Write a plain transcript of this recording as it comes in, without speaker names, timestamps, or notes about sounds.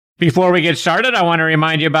Before we get started, I want to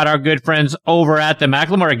remind you about our good friends over at the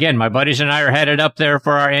Macklemore. Again, my buddies and I are headed up there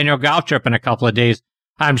for our annual golf trip in a couple of days.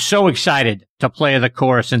 I'm so excited to play the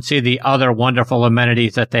course and see the other wonderful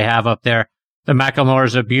amenities that they have up there. The Macklemore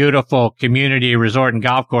is a beautiful community resort and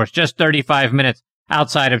golf course, just 35 minutes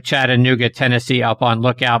outside of Chattanooga, Tennessee, up on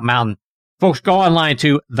Lookout Mountain. Folks, go online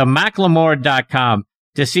to themacklemore.com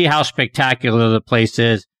to see how spectacular the place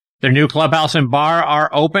is. Their new clubhouse and bar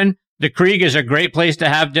are open. The Krieg is a great place to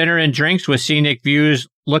have dinner and drinks with scenic views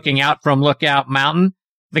looking out from Lookout Mountain.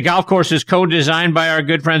 The golf course is co-designed by our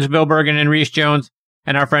good friends Bill Bergen and Reese Jones,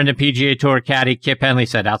 and our friend and PGA Tour caddy Kip Henley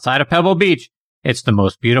said, outside of Pebble Beach, it's the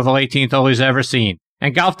most beautiful 18th hole he's ever seen.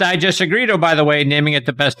 And Golf Digest agreed, oh, by the way, naming it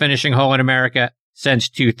the best finishing hole in America since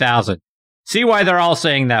 2000. See why they're all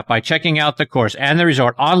saying that by checking out the course and the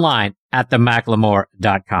resort online at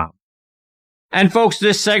themacklemore.com. And folks,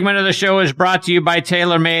 this segment of the show is brought to you by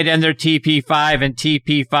TaylorMade and their TP5 and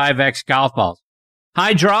TP5X golf balls.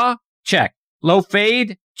 High draw? Check. Low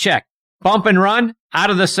fade? Check. Bump and run? Out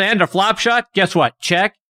of the sand or flop shot? Guess what?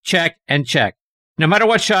 Check, check, and check. No matter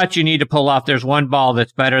what shot you need to pull off, there's one ball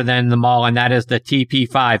that's better than them all, and that is the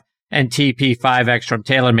TP5 and TP5X from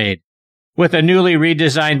TaylorMade. With a newly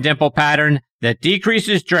redesigned dimple pattern that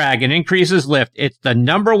decreases drag and increases lift, it's the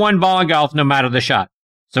number one ball in golf no matter the shot.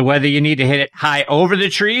 So whether you need to hit it high over the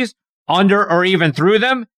trees, under, or even through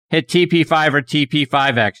them, hit TP5 or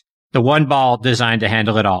TP5X, the one ball designed to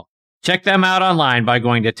handle it all. Check them out online by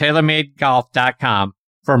going to TaylorMadeGolf.com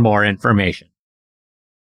for more information.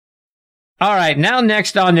 All right, now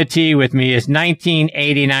next on the tee with me is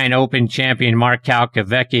 1989 Open champion Mark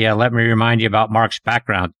Calcavecchia. Let me remind you about Mark's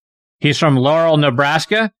background. He's from Laurel,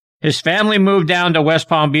 Nebraska. His family moved down to West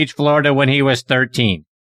Palm Beach, Florida when he was 13.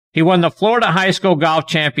 He won the Florida High School Golf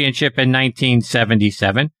Championship in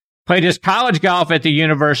 1977, played his college golf at the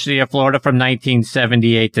University of Florida from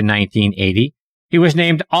 1978 to 1980. He was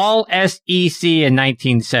named All-SEC in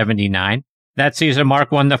 1979. That season,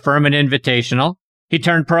 Mark won the Furman Invitational. He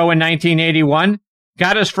turned pro in 1981,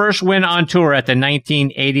 got his first win on tour at the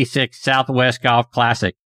 1986 Southwest Golf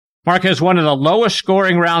Classic. Mark has one of the lowest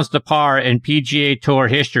scoring rounds to par in PGA Tour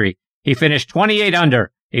history. He finished 28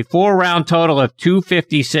 under, a 4-round total of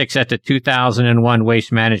 256 at the 2001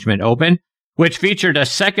 Waste Management Open, which featured a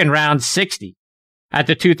second round 60. At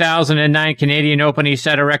the 2009 Canadian Open, he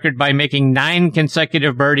set a record by making 9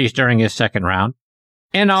 consecutive birdies during his second round.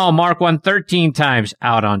 In all, Mark won 13 times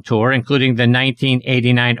out on tour, including the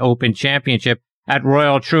 1989 Open Championship at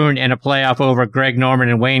Royal Troon in a playoff over Greg Norman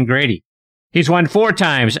and Wayne Grady. He's won 4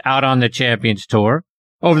 times out on the Champions Tour.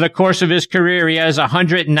 Over the course of his career, he has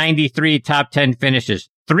 193 top 10 finishes,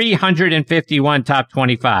 351 top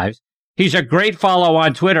 25s. He's a great follow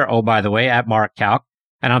on Twitter, oh, by the way, at Mark Calc.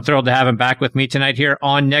 And I'm thrilled to have him back with me tonight here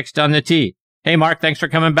on Next on the Tee. Hey, Mark, thanks for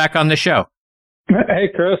coming back on the show. Hey,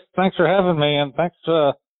 Chris, thanks for having me, and thanks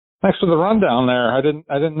for the rundown there. I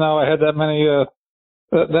didn't know I had that many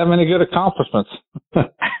good accomplishments.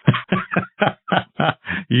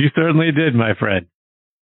 You certainly did, my friend.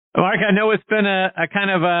 Mark, I know it's been a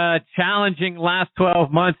kind of a challenging last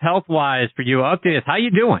 12 months health-wise for you. Update us. How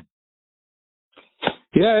you doing?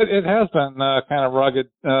 Yeah, it has been kind of rugged.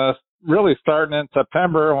 Really starting in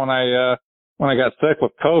September when I got sick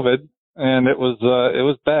with COVID, and it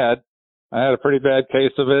was bad. I had a pretty bad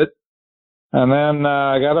case of it, and then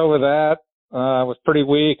I got over that. I was pretty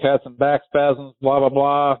weak, had some back spasms, blah blah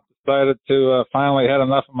blah. Decided to finally had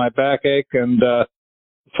enough of my backache, and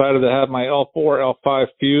decided to have my L4, L5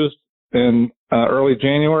 fused in early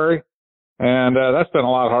January, and that's been a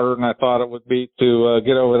lot harder than I thought it would be to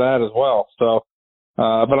get over that as well. So,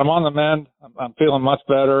 but I'm on the mend. I'm feeling much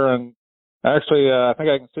better, and actually, I think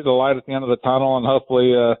I can see the light at the end of the tunnel, and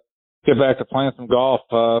hopefully get back to playing some golf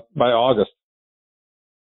by August.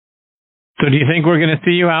 So do you think we're going to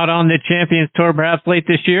see you out on the Champions Tour perhaps late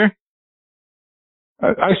this year?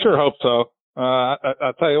 I sure hope so.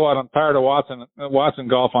 I tell you what, I'm tired of watching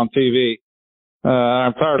golf on TV.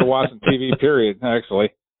 I'm tired of watching TV, period, actually.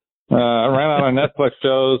 I ran out of Netflix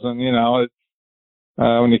shows, and,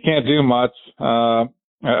 when you can't do much,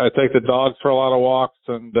 I take the dogs for a lot of walks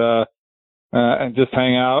and just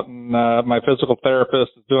hang out. And my physical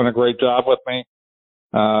therapist is doing a great job with me.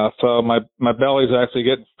 So my belly's actually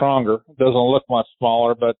getting stronger. It doesn't look much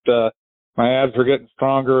smaller, but my abs are getting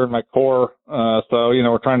stronger and my core. So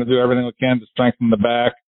we're trying to do everything we can to strengthen the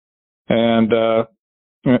back and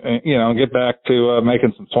get back to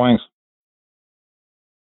making some swings.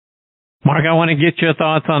 Mark, I want to get your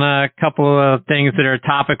thoughts on a couple of things that are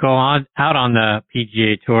topical out on the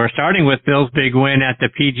PGA Tour, starting with Phil's big win at the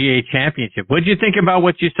PGA Championship. What did you think about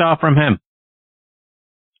what you saw from him?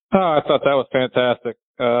 Oh, I thought that was fantastic.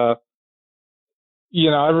 everybody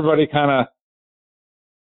kind of,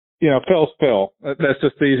 Phil's Phil. That's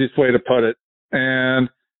just the easiest way to put it. And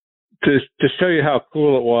to show you how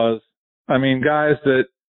cool it was, I mean, guys that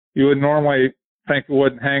you would normally think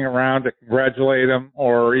wouldn't hang around to congratulate him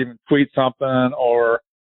or even tweet something or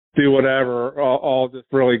do whatever, all just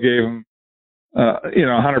really gave him,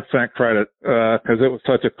 100% credit, because it was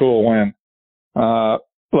such a cool win.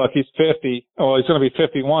 Look, he's 50. Well, he's going to be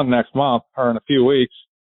 51 next month or in a few weeks.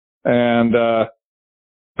 And,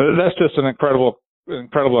 that's just an incredible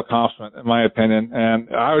accomplishment in my opinion. And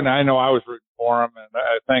I know I was rooting for him, and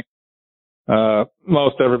I think,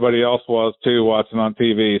 most everybody else was too, watching on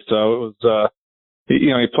TV. So it was,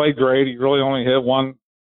 he played great. He really only hit one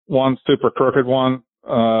super crooked one,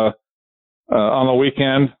 on the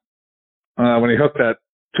weekend, when he hooked that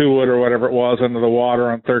 2-wood or whatever it was into the water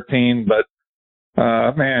on 13. But,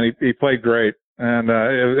 man, he played great, and,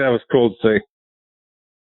 that was cool to see.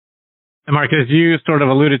 And Mark, as you sort of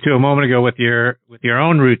alluded to a moment ago with your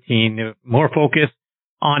own routine, more focus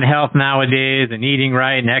on health nowadays and eating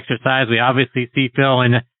right and exercise. We obviously see Phil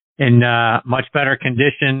in much better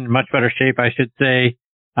condition, much better shape, I should say,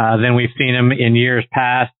 than we've seen him in years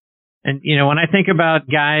past. And, when I think about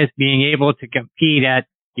guys being able to compete at,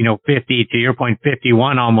 50, to your point,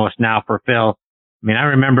 51 almost now for Phil. I mean, I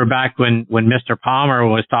remember back when Mr. Palmer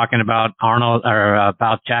was talking about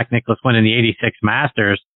about Jack Nicklaus winning the 86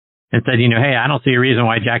 Masters and said, hey, I don't see a reason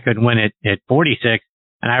why Jack couldn't win it at 46.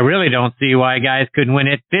 And I really don't see why guys couldn't win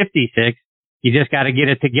at 56. You just got to get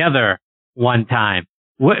it together one time.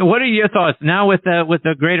 What are your thoughts now with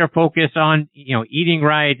the greater focus on, eating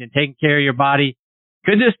right and taking care of your body?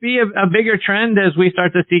 Could this be a bigger trend as we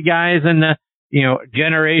start to see guys in the,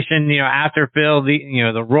 generation, after Phil,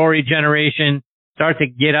 the Rory generation start to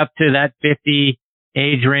get up to that 50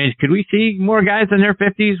 age range? Could we see more guys in their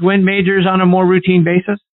 50s win majors on a more routine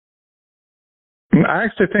basis? I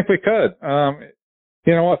actually think we could.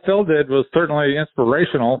 What Phil did was certainly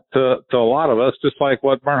inspirational to a lot of us, just like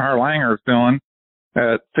what Bernhard Langer is doing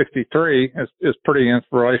at 63 is pretty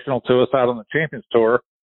inspirational to us out on the Champions Tour.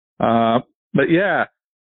 But yeah,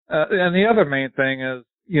 and the other main thing is,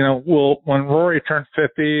 when Rory turns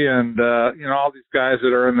 50 and, all these guys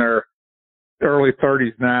that are in their early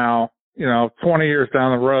 30s now, 20 years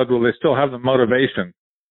down the road, will they still have the motivation,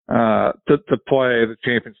 to play the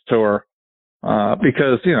Champions Tour?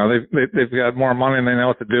 Because, they've got more money than they know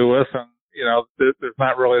what to do with, and, there's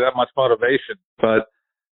not really that much motivation. But,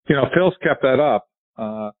 Phil's kept that up.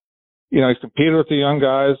 He's competed with the young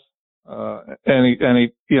guys, and he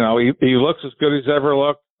looks as good as he's ever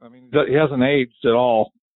looked. I mean, he hasn't aged at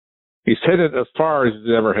all. He's hit it as far as he's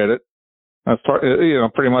ever hit it. As far,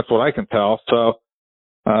 pretty much what I can tell. So,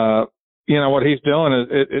 what he's doing is,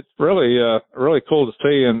 it's really, really cool to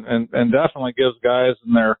see, and definitely gives guys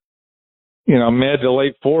in their, mid to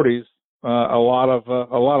late 40s, a lot of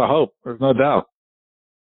hope. There's no doubt.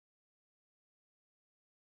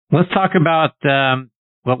 Let's talk about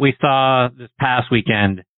what we saw this past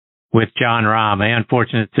weekend with Jon Rahm. An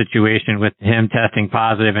unfortunate situation with him testing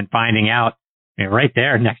positive and finding out right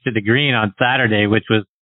there next to the green on Saturday, which was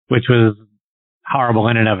horrible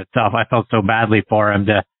in and of itself. I felt so badly for him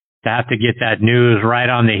to have to get that news right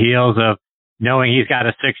on the heels of knowing he's got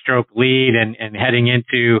a 6-stroke lead and heading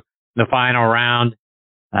into the final round.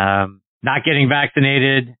 Not getting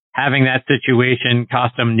vaccinated, having that situation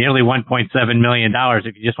cost him nearly $1.7 million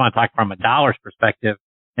if you just want to talk from a dollar's perspective,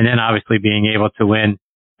 and then obviously being able to win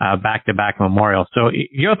back-to-back Memorial. So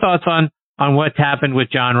your thoughts on what's happened with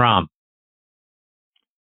Jon Rahm?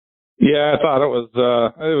 Yeah, I thought it was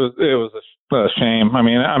a shame. I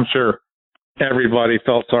mean, I'm sure everybody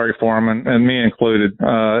felt sorry for him, and me included.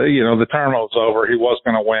 The tournament was over. He was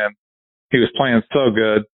going to win. He was playing so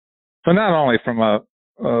good. So not only from a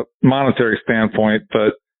monetary standpoint,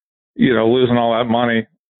 but, losing all that money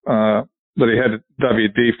that he had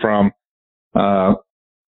WD from,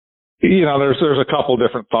 there's a couple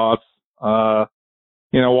different thoughts. Why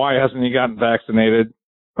hasn't he gotten vaccinated?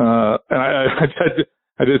 And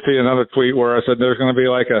I did see another tweet where I said there's going to be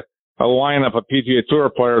like a lineup of PGA Tour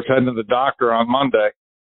players heading to the doctor on Monday.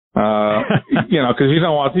 Because you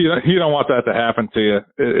don't want that to happen to you.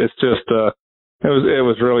 It's just it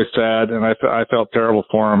was really sad, and I felt terrible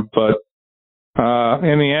for him. But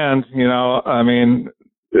in the end, I mean,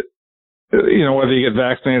 whether you get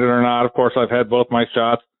vaccinated or not, of course, I've had both my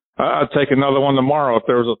shots. I'd take another one tomorrow if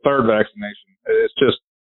there was a third vaccination. It's just,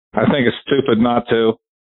 I think it's stupid not to,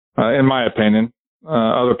 in my opinion.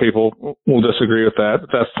 Other people will disagree with that,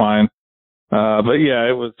 but that's fine. But yeah,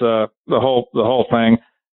 it was, the whole thing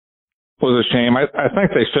was a shame. I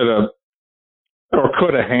think they should have, or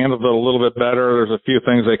could have handled it a little bit better. There's a few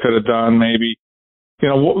things they could have done. Maybe,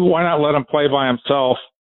 why not let him play by himself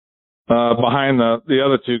behind the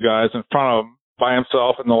other two guys in front of him by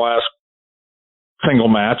himself in the last single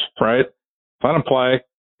match, right? Let him play.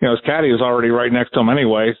 His caddy is already right next to him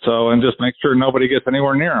anyway, and just make sure nobody gets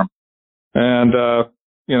anywhere near him. And,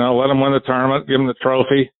 let him win the tournament, give him the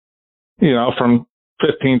trophy, from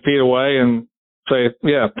 15 feet away and say,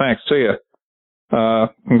 yeah, thanks, see ya.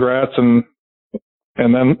 Congrats. And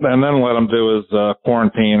then let him do his,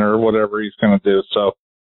 quarantine or whatever he's going to do. So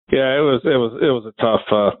yeah, it was a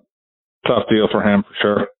tough deal for him for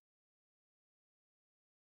sure.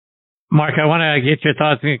 Mark, I want to get your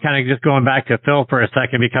thoughts, kind of just going back to Phil for a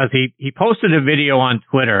second, because he posted a video on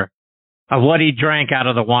Twitter of what he drank out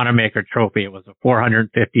of the Wanamaker trophy. It was a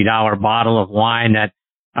 $450 bottle of wine that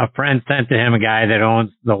a friend sent to him, a guy that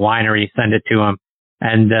owns the winery sent it to him.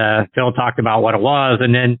 And Phil talked about what it was.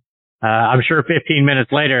 And then I'm sure 15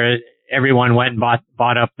 minutes later, everyone went and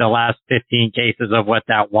bought up the last 15 cases of what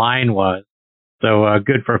that wine was. So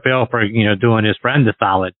good for Phil for, doing his friend a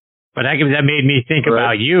solid. But that made me think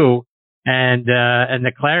about you and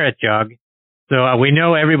the claret jug. So we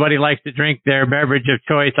know everybody likes to drink their beverage of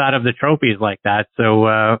choice out of the trophies like that.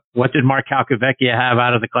 So what did Mark Calcavecchia have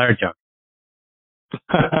out of the claret jug?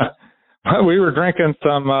 We were drinking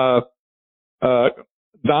some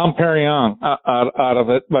Dom Perignon out of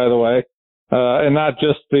it, by the way, and not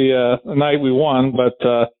just the night we won, but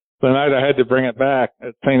the night I had to bring it back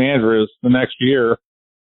at St. Andrews the next year.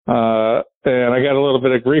 And I got a little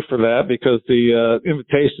bit of grief for that because the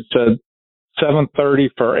invitation said 7:30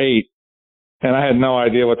 for 8. And I had no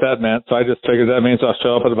idea what that meant. So I just figured that means I'll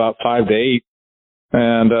show up at about 5 to 8.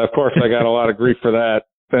 And of course I got a lot of grief for that.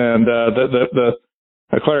 And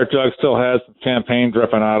the claret jug still has some champagne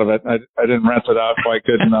dripping out of it. I didn't rinse it out quite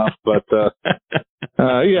good enough, but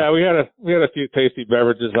yeah, we had a few tasty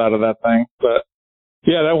beverages out of that thing. But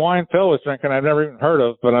yeah, that wine Phil was drinking, I've never even heard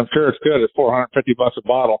of, but I'm sure it's good. It's $450 a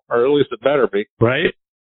bottle, or at least it better be. Right?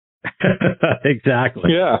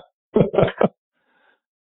 Exactly. Yeah.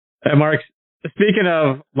 Hey, Mark, speaking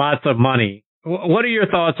of lots of money, what are your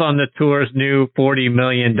thoughts on the tour's new $40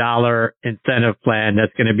 million incentive plan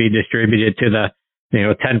that's going to be distributed to the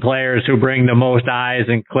 10 players who bring the most eyes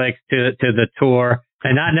and clicks to the tour,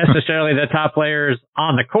 and not necessarily the top players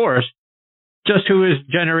on the course, just who is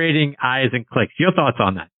generating eyes and clicks? Your thoughts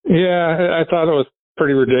on that? Yeah, I thought it was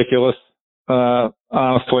pretty ridiculous,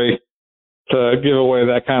 honestly, to give away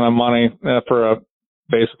that kind of money for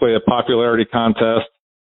basically a popularity contest.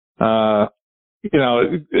 Great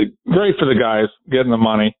for the guys getting the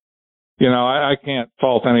money. I can't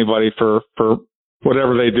fault anybody for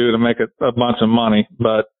whatever they do to make a bunch of money,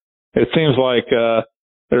 but it seems like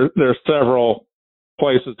there's several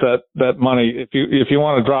places that money, if you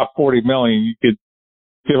want to drop $40 million, you could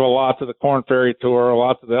give a lot to the Korn Ferry Tour, a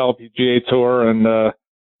lot to the LPGA Tour, and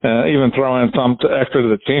even throw in some extra to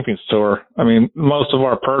the Champions Tour. I mean, most of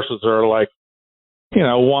our purses are like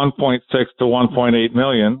 1.6 to 1.8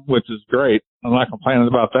 million, which is great. I'm not complaining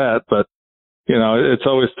about that, but it's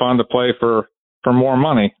always fun to play for more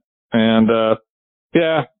money. And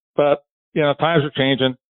yeah, but times are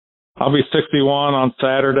changing. I'll be 61 on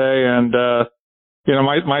Saturday, and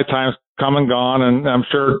my time's come and gone, and I'm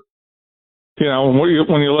sure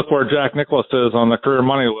when you look where Jack Nicklaus is on the career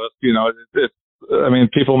money list,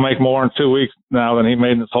 people make more in 2 weeks now than he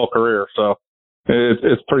made in his whole career. So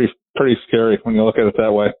it's pretty scary when you look at it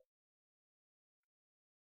that way.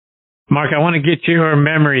 Mark, I want to get your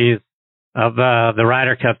memories of the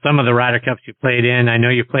Ryder Cup, some of the Ryder Cups you played in. I know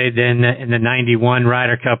you played in the 91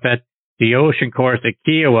 Ryder Cup at the Ocean Course at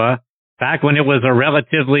Kiowa, back when it was a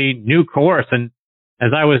relatively new course. And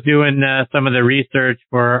as I was doing some of the research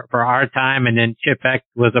for our time, and then Chip X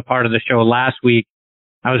was a part of the show last week,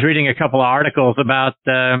 I was reading a couple of articles about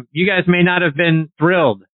you guys may not have been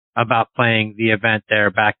thrilled about playing the event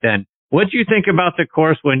there back then. What did you think about the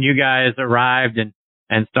course when you guys arrived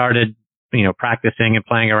and started, practicing and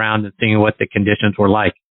playing around and seeing what the conditions were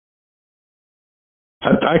like?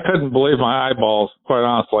 I couldn't believe my eyeballs, quite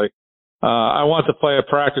honestly. I wanted to play a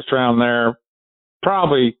practice round there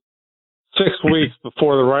probably 6 weeks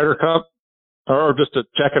before the Ryder Cup, or just to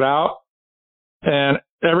check it out. And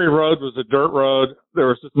every road was a dirt road. There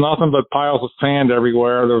was just nothing but piles of sand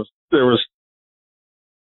everywhere. There was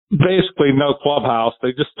basically no clubhouse.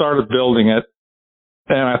 They just started building it.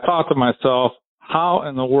 And I thought to myself, how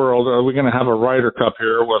in the world are we going to have a Ryder Cup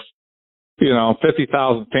here with,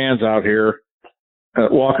 50,000 fans out here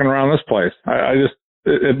walking around this place?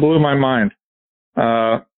 It blew my mind.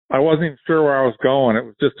 I wasn't even sure where I was going. It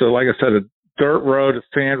was just like I said, a dirt road, a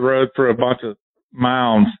sand road through a bunch of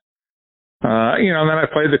mounds. And then I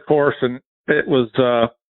played the course, and it was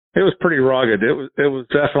pretty rugged. It was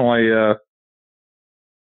definitely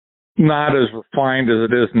not as refined as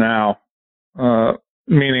it is now.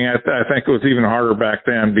 Meaning, I think it was even harder back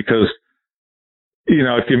then because,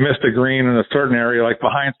 if you missed a green in a certain area, like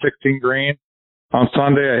behind 16 green on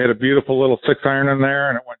Sunday, I hit a beautiful little 6-iron in there,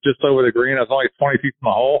 and it went just over the green. I was only 20 feet from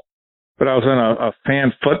the hole, but I was in a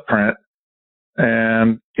fan footprint.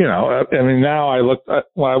 And, now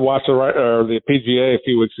when I watched the PGA a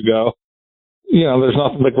few weeks ago, there's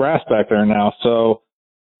nothing but grass back there now. So,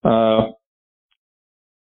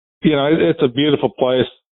 it's a beautiful place.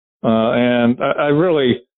 And I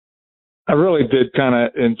really did kind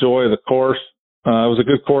of enjoy the course. It was a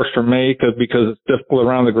good course for me because it's difficult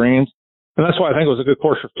around the greens. And that's why I think it was a good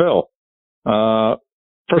course for Phil.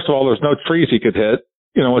 First of all, there's no trees he could hit,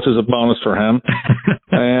 which is a bonus for him.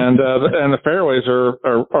 and the fairways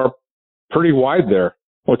are pretty wide there,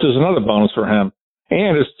 which is another bonus for him.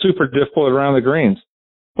 And it's super difficult around the greens,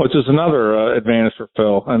 which is another advantage for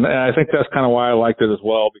Phil. And I think that's kind of why I liked it as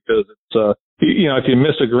well, because it's, if you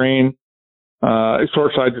miss a green,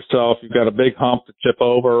 short side yourself, you've got a big hump to chip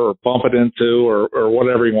over or bump it into or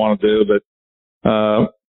whatever you want to do. But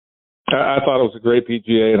I thought it was a great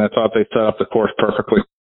PGA, and I thought they set up the course perfectly.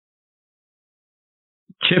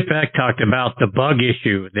 Chip Beck talked about the bug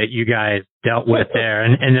issue that you guys dealt with there,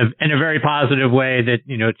 and in a very positive way that,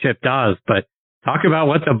 Chip does. But talk about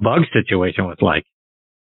what the bug situation was like.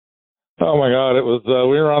 Oh, my God. It was,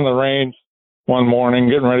 we were on the range one morning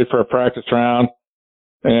getting ready for a practice round.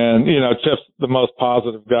 And, Chip's the most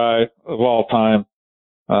positive guy of all time.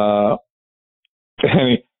 And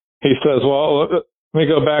he says, well, let me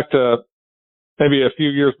go back to maybe a few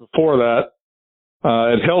years before that.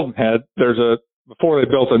 At Hilton Head, before they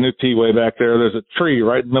built a new teeway back there's a tree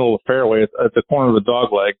right in the middle of the fairway at the corner of the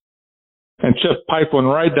dog leg. And Chip piped one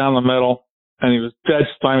right down the middle, and he was dead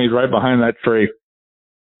stymied right behind that tree.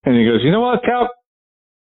 And he goes, you know what, Cal?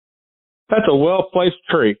 That's a well-placed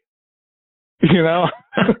tree. I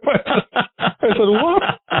said, what?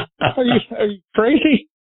 Are you crazy?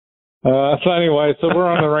 So anyway, we're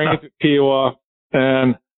on the range at Kiowa,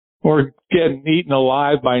 and we're getting eaten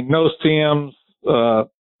alive by no-see-ums,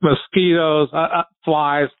 mosquitoes,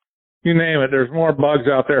 flies, you name it. There's more bugs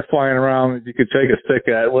out there flying around that you could take a stick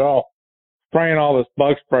at. We're all spraying all this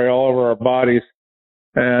bug spray all over our bodies.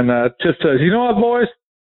 And Chip says, you know what, boys?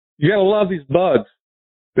 You got to love these bugs.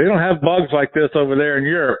 They don't have bugs like this over there in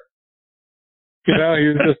Europe. We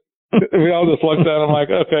all just looked at him like,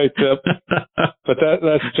 okay, Chip. But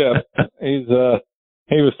that's Chip. He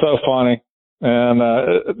was so funny. And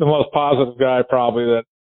the most positive guy probably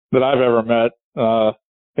that I've ever met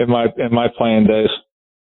in my playing days.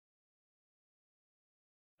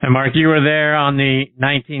 And Mark, you were there on the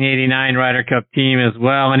 1989 Ryder Cup team as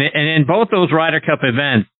well. And in both those Ryder Cup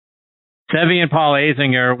events, Seve and Paul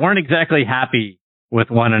Azinger weren't exactly happy with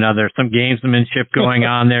one another. Some gamesmanship going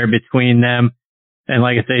on there between them. And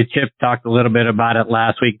like I say, Chip talked a little bit about it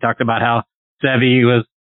last week, talked about how Seve was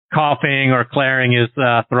coughing or clearing his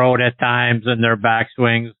throat at times in their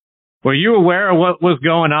backswings. Were you aware of what was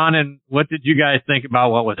going on, and what did you guys think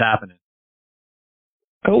about what was happening?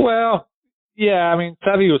 Well, yeah,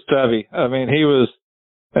 Seve was Seve. He was,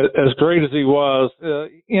 as great as he was,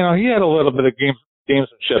 he had a little bit of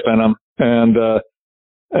gamesmanship in him. And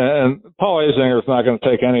Paul Azinger is not going to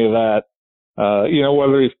take any of that.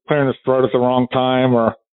 Whether he's clearing his throat at the wrong time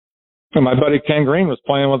and my buddy Ken Green was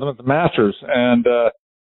playing with him at the Masters, and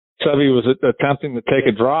Seve was attempting to take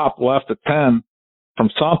a drop left at 10 from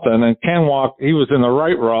something, and Ken he was in the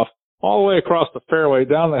right rough all the way across the fairway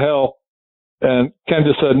down the hill, and Ken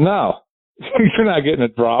just said, no, you're not getting a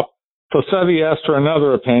drop. So Seve asked for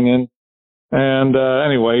another opinion, and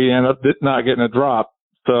anyway, he ended up not getting a drop.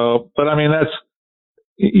 So, but that's,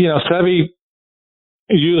 Seve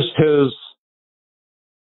used his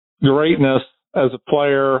greatness as a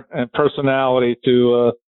player and personality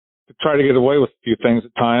to try to get away with a few things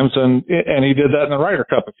at times, and he did that in the Ryder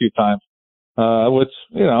Cup a few times, which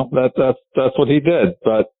that's what he did.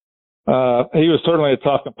 But he was certainly a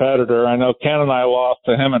tough competitor. I know Ken and I lost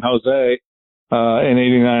to him and Jose in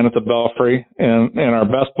 '89 at the Belfry in our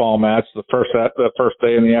best ball match, the first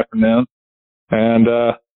day in the afternoon, and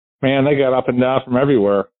man, they got up and down from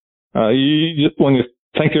everywhere. When you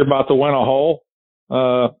think you're about to win a hole,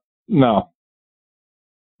 no,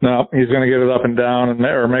 he's going to get it up and down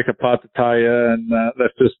or make a putt to tie you, and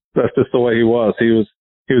that's just the way he was. He was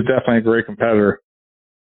definitely a great competitor.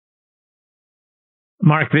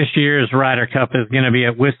 Mark, this year's Ryder Cup is going to be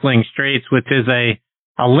at Whistling Straits, which is a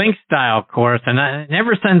link style course, and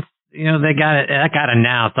ever since that got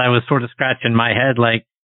announced, I was sort of scratching my head like,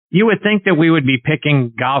 you would think that we would be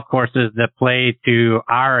picking golf courses that play to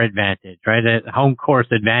our advantage, right? A home course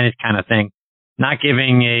advantage kind of thing, not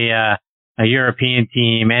giving a European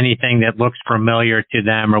team anything that looks familiar to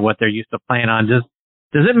them or what they're used to playing on. Does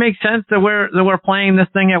it make sense that we're playing this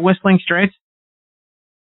thing at Whistling Straits?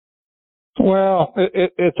 Well,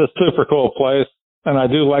 it's a super cool place, and I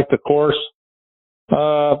do like the course.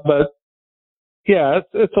 But yeah,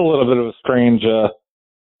 it's a little bit of a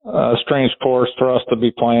strange course for us to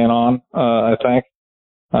be playing on, I think.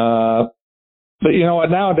 But you know what?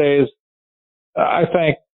 Nowadays, I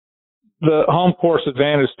think the home course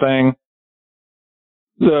advantage thing,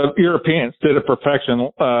 the Europeans did it perfection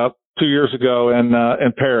 2 years ago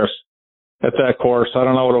in Paris at that course. I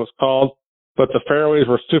don't know what it was called, but the fairways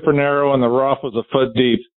were super narrow and the rough was a foot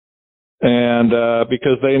deep. And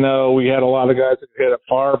because they know we had a lot of guys that hit it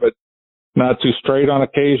far, but not too straight on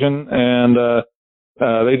occasion, and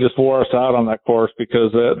they just wore us out on that course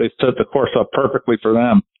because they set the course up perfectly for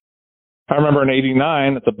them. I remember in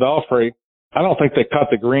 '89 at the Belfry, I don't think they cut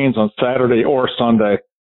the greens on Saturday or Sunday.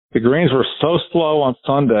 The greens were so slow on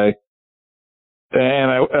Sunday,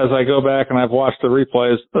 and as I go back and I've watched the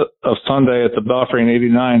replays of Sunday at the Belfry in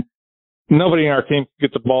 '89, nobody in our team could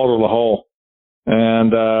get the ball to the hole,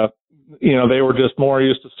 and you know, they were just more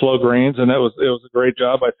used to slow greens, and it was a great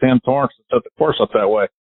job by Sam Torrance to set the course up that way.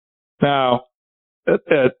 Now,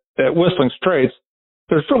 at Whistling Straits,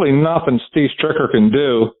 there's really nothing Steve Stricker can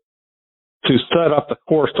do to set up the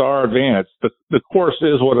course to our advantage. The course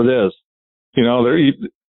is what it is. You know,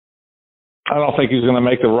 I don't think he's going to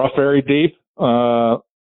make the rough very deep.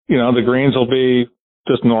 You know, the greens will be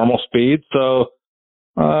just normal speed. So,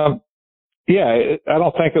 yeah, I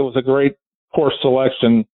don't think it was a great course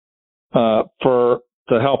selection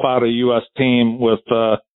to help out a U.S. team with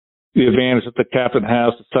the advantage that the captain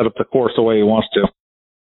has to set up the course the way he wants to.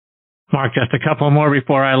 Mark, just a couple more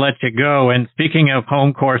before I let you go. And speaking of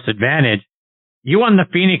home course advantage, you won the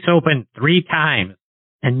Phoenix Open 3 times,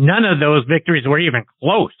 and none of those victories were even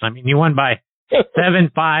close. I mean, you won by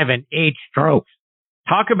 7, 5, and 8 strokes.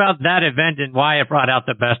 Talk about that event and why it brought out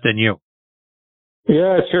the best in you.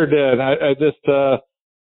 Yeah, it sure did.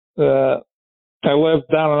 I lived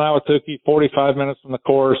down in Ahwatukee, 45 minutes from the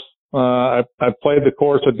course. I played the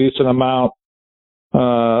course a decent amount,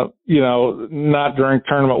 you know, not during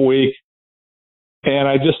tournament week. And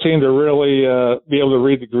I just seemed to really be able to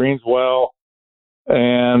read the greens well.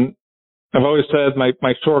 And I've always said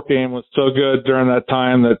my short game was so good during that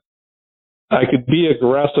time that I could be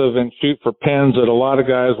aggressive and shoot for pins that a lot of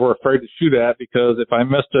guys were afraid to shoot at, because if I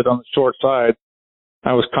missed it on the short side,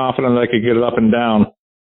 I was confident that I could get it up and down.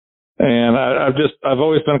 And I've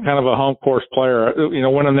always been kind of a home course player. You know,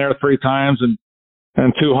 went in there 3 times and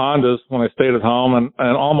 2 Hondas when I stayed at home,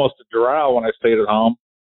 and almost a Doral when I stayed at home.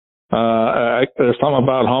 There's something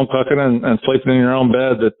about home cooking and sleeping in your own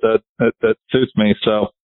bed that suits me. So,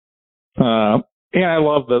 yeah, I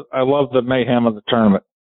love the mayhem of the tournament.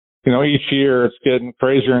 You know, each year it's getting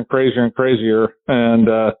crazier and crazier and crazier.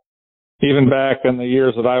 And, even back in the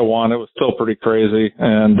years that I won, it was still pretty crazy.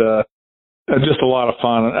 And, just a lot of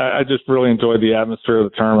fun. I just really enjoyed the atmosphere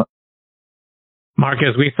of the tournament. Mark,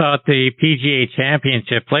 as we saw at the PGA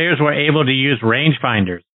Championship, players were able to use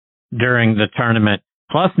rangefinders during the tournament.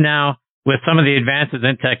 Plus now, with some of the advances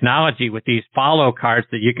in technology, with these follow carts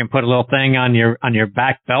that you can put a little thing on your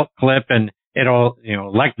back belt clip, and it'll, you know,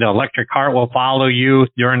 like the electric cart will follow you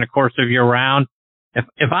during the course of your round.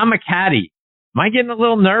 If I'm a caddy, am I getting a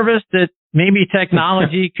little nervous that maybe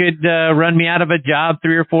technology could run me out of a job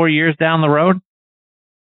 3 or 4 years down the road?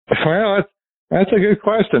 Well, that's a good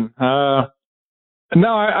question.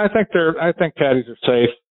 No, I think caddies are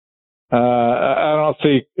safe. I don't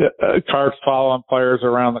see carts following players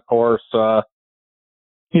around the course.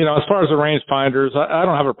 You know, as far as the rangefinders, I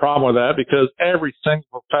don't have a problem with that, because every single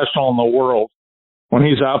professional in the world, when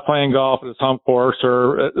he's out playing golf at his home course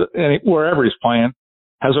or wherever he's playing,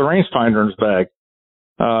 has a rangefinder in his bag.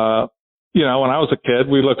 You know, when I was a kid,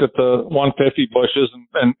 we looked at the 150 bushes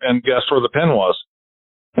and guessed where the pin was.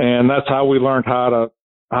 And that's how we learned how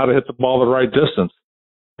to hit the ball the right distance.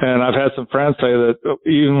 And I've had some friends say that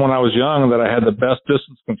even when I was young, that I had the best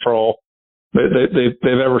distance control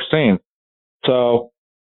they've ever seen. So,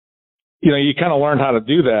 you know, you kind of learn how to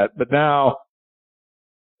do that. But now,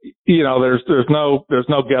 you know, there's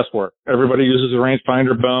no guesswork. Everybody uses a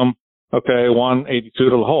rangefinder. Boom. Okay, 182 to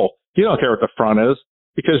the hole. You don't care what the front is,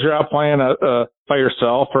 because you're out playing by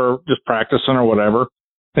yourself or just practicing or whatever,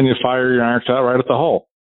 and you fire your iron shot right at the hole.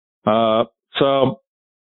 So,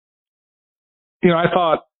 you know, I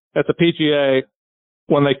thought at the PGA,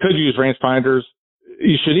 when they could use rangefinders,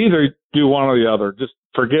 you should either do one or the other. Just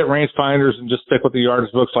forget rangefinders and just stick with the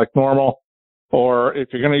yardage books like normal. Or if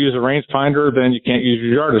you're going to use a rangefinder, then you can't use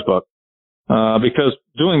your yardage book. Because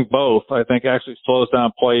doing both, I think, actually slows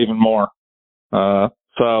down play even more.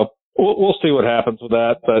 So we'll see what happens with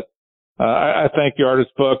that. But I think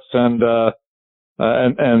yardage books and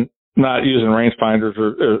not using rangefinders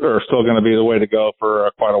are still going to be the way to go for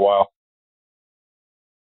quite a while.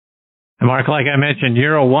 Mark, like I mentioned,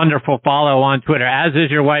 you're a wonderful follow on Twitter, as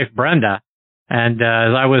is your wife, Brenda. And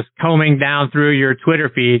as I was combing down through your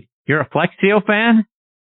Twitter feed, you're a Flex Seal fan?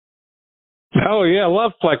 Oh, yeah, I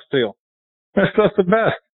love Flex Seal. That stuff's the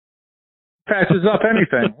best. Patches up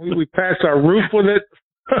anything. We patched our roof with it.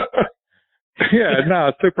 Yeah, no,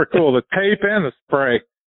 it's super cool. The tape and the spray.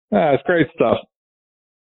 It's great stuff.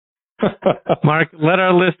 Mark, let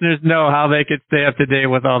our listeners know how they can stay up to date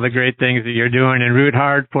with all the great things that you're doing and root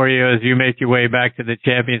hard for you as you make your way back to the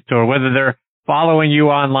Champions Tour, whether they're following you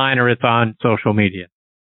online or it's on social media.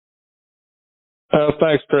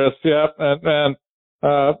 Thanks, Chris. Yeah, and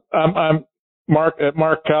I'm Mark at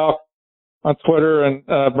Mark Calc on Twitter, and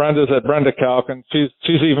Brenda's at Brenda Calc, and she's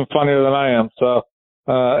even funnier than I am. So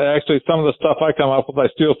actually, some of the stuff I come up with, I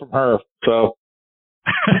steal from her. So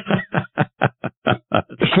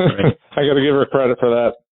I got to give her credit for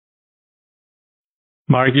that.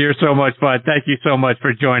 Mark, you're so much fun. Thank you so much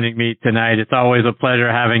for joining me tonight. It's always a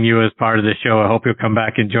pleasure having you as part of the show. I hope you'll come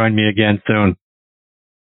back and join me again soon.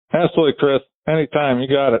 Absolutely, Chris. Anytime. You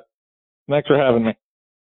got it. Thanks for having me.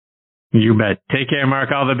 You bet. Take care, Mark.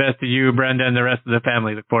 All the best to you, Brenda, and the rest of the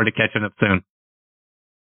family. Look forward to catching up soon.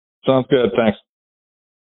 Sounds good. Thanks.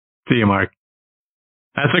 See you, Mark.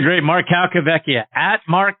 That's a great Mark Calcavecchia at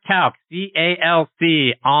Mark Calc,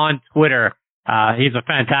 C-A-L-C on Twitter. He's a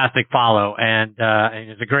fantastic follow, and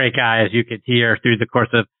he's a great guy, as you could hear through the course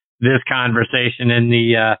of this conversation and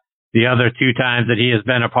the other two times that he has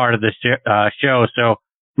been a part of the show. So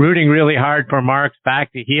rooting really hard for Mark's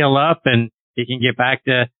back to heal up and he can get back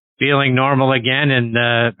to feeling normal again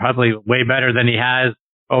and probably way better than he has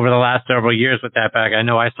over the last several years with that back. I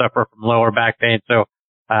know I suffer from lower back pain, so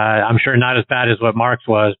I'm sure not as bad as what Mark's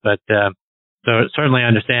was, but so certainly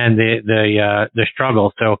understand the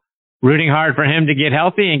struggle. So rooting hard for him to get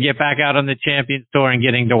healthy and get back out on the Champions Tour and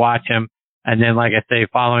getting to watch him. And then, like I say,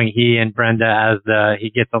 following he and Brenda as he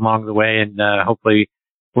gets along the way and hopefully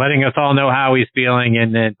letting us all know how he's feeling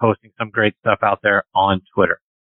and then posting some great stuff out there on Twitter.